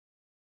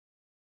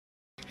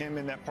Him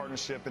in that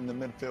partnership in the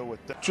midfield with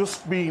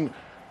just being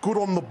good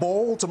on the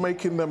ball to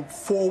making them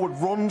forward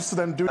runs to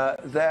then do.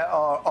 There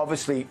are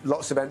obviously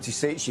lots of empty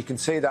seats. You can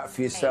see that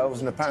for yourselves,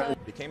 and apparently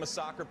became a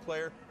soccer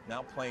player,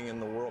 now playing in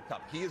the World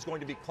Cup. He is going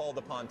to be called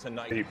upon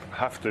tonight. You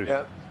have to.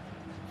 Yeah.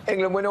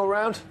 England win all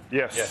round?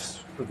 Yes.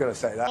 Yes. We're going to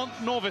say that.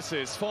 Aren't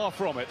novices, far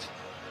from it.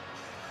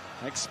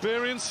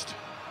 Experienced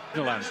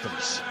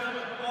anthems.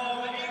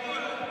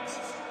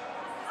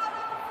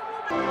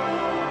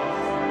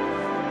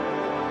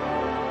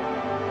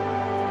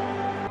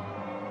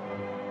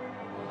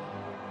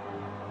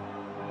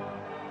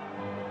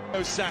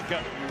 Saka,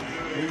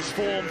 who's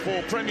formed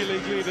for Premier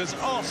League leaders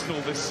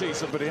Arsenal this season.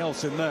 Somebody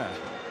else in there.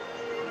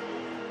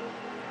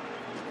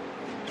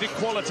 The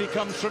quality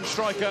comes from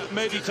striker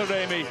Mehdi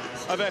Taremi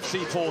of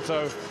FC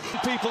Porto.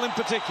 People in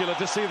particular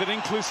to see that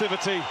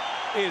inclusivity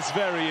is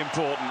very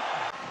important.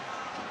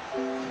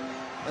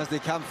 As they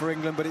can for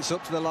England, but it's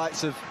up to the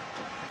likes of...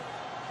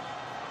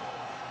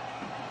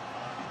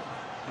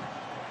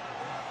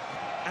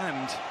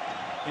 And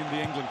in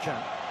the England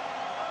camp.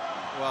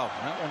 Wow,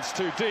 that one's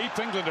too deep.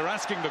 England are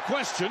asking the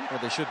question. Well,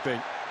 they should be.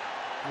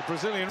 The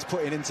Brazilians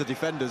putting into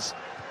defenders,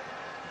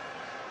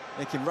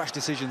 making rash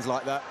decisions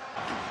like that.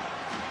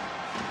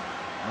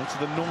 Most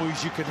of the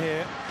noise you can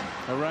hear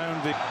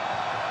around the...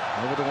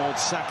 Over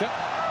towards Saka.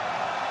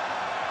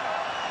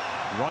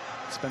 Right,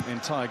 spent the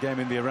entire game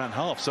in the Iran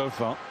half so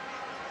far.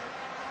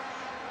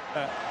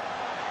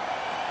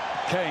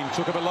 Kane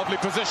took up a lovely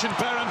position.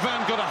 Baron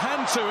Van got a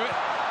hand to it.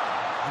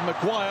 And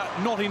Maguire,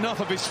 not enough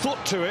of his foot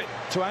to it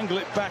to angle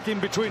it back in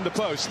between the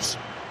posts.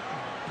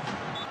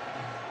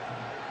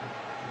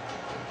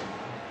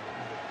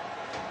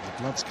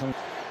 The blood's coming.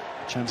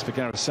 Chance for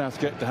Gareth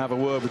Southgate to have a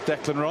word with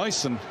Declan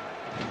Rice, and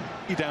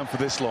he down for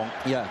this long.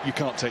 Yeah, you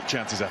can't take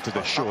chances after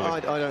this, surely. I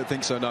don't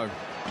think so, no.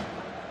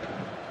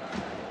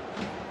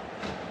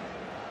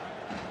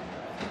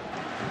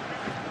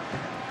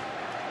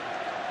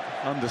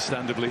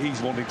 Understandably, he's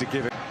wanting to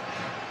give it.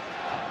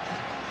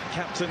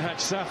 Captain Haj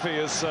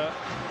Safi has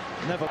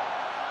never...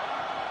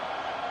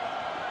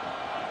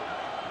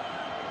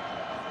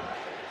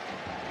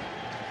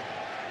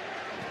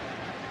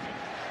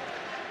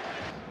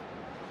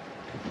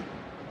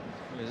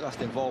 His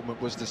last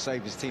involvement was to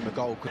save his team a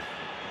goal.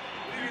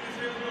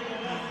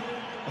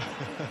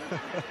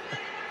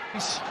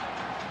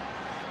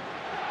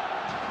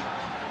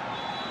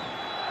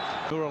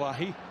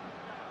 Duralahi.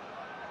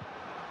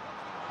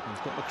 He's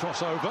got the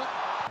crossover.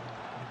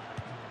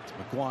 It's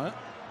Maguire.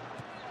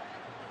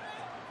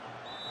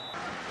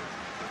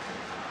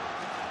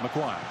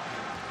 Maguire.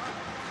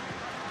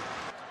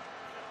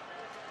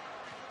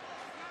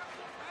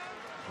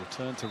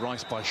 Return to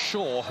Rice by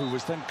Shaw, who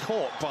was then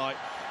caught by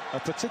a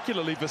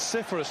particularly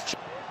vociferous...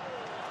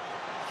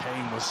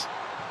 Kane was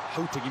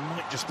hoping he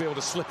might just be able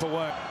to slip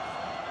away.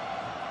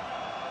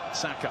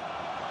 Saka.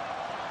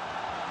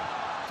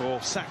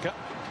 For Saka.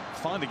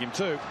 Finding him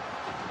too.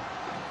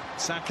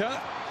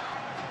 Saka.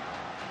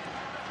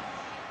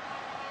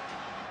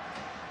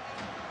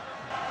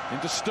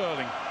 Into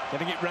Sterling.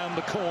 Getting it round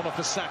the corner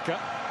for Saka.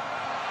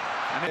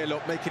 And here,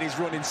 look, making his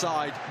run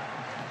inside.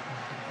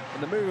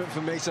 And the movement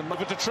from Mason...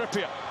 Over to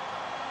Trippier.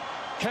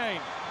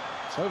 Kane.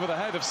 It's over the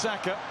head of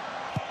Saka.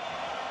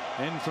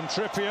 In from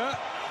Trippier.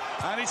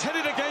 And he's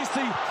headed against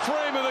the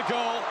frame of the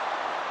goal.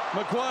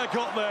 Maguire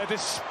got there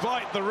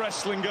despite the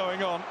wrestling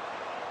going on.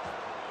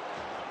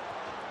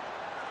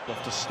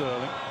 Off to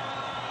Sterling.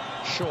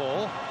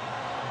 Shaw.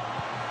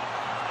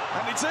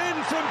 And it's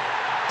in from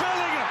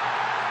Bellingham.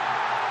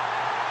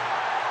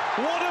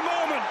 What a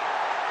moment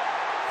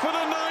for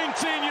the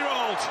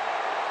 19-year-old.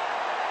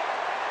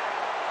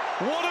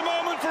 What a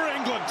moment for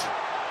England.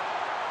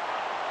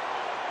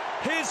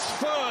 His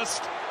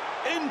first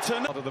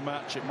out of the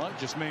match. It might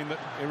just mean that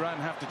Iran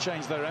have to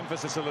change their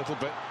emphasis a little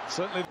bit.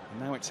 Certainly.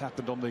 Now it's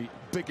happened on the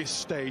biggest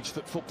stage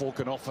that football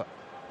can offer.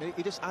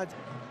 He just adds...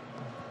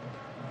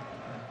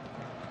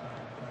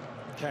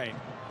 Kane.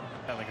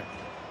 Bellingham.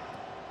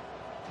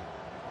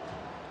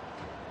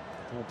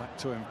 Ball back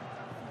to him.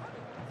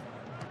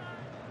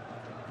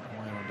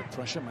 Maguire under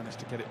pressure, managed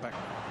to get it back.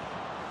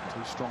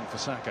 Too strong for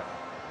Saka.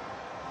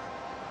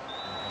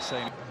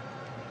 Hussein.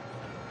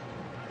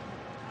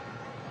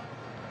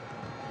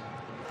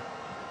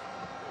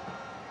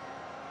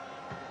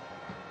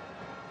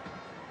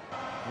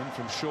 In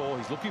from Shaw,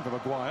 he's looking for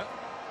Maguire.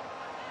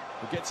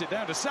 He gets it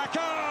down to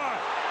Saka!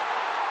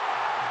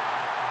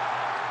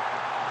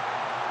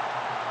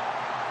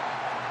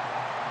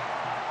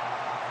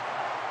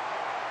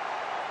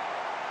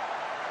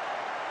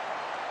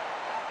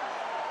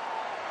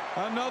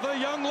 Another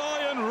young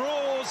lion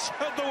roars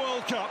at the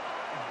World Cup.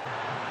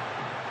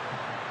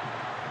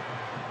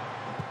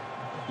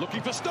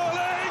 Looking for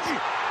Sterling!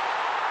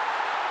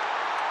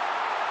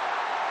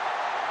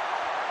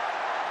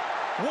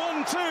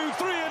 1, 2,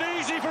 3 and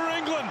easy for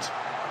England.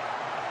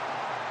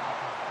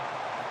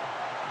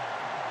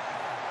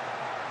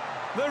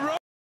 The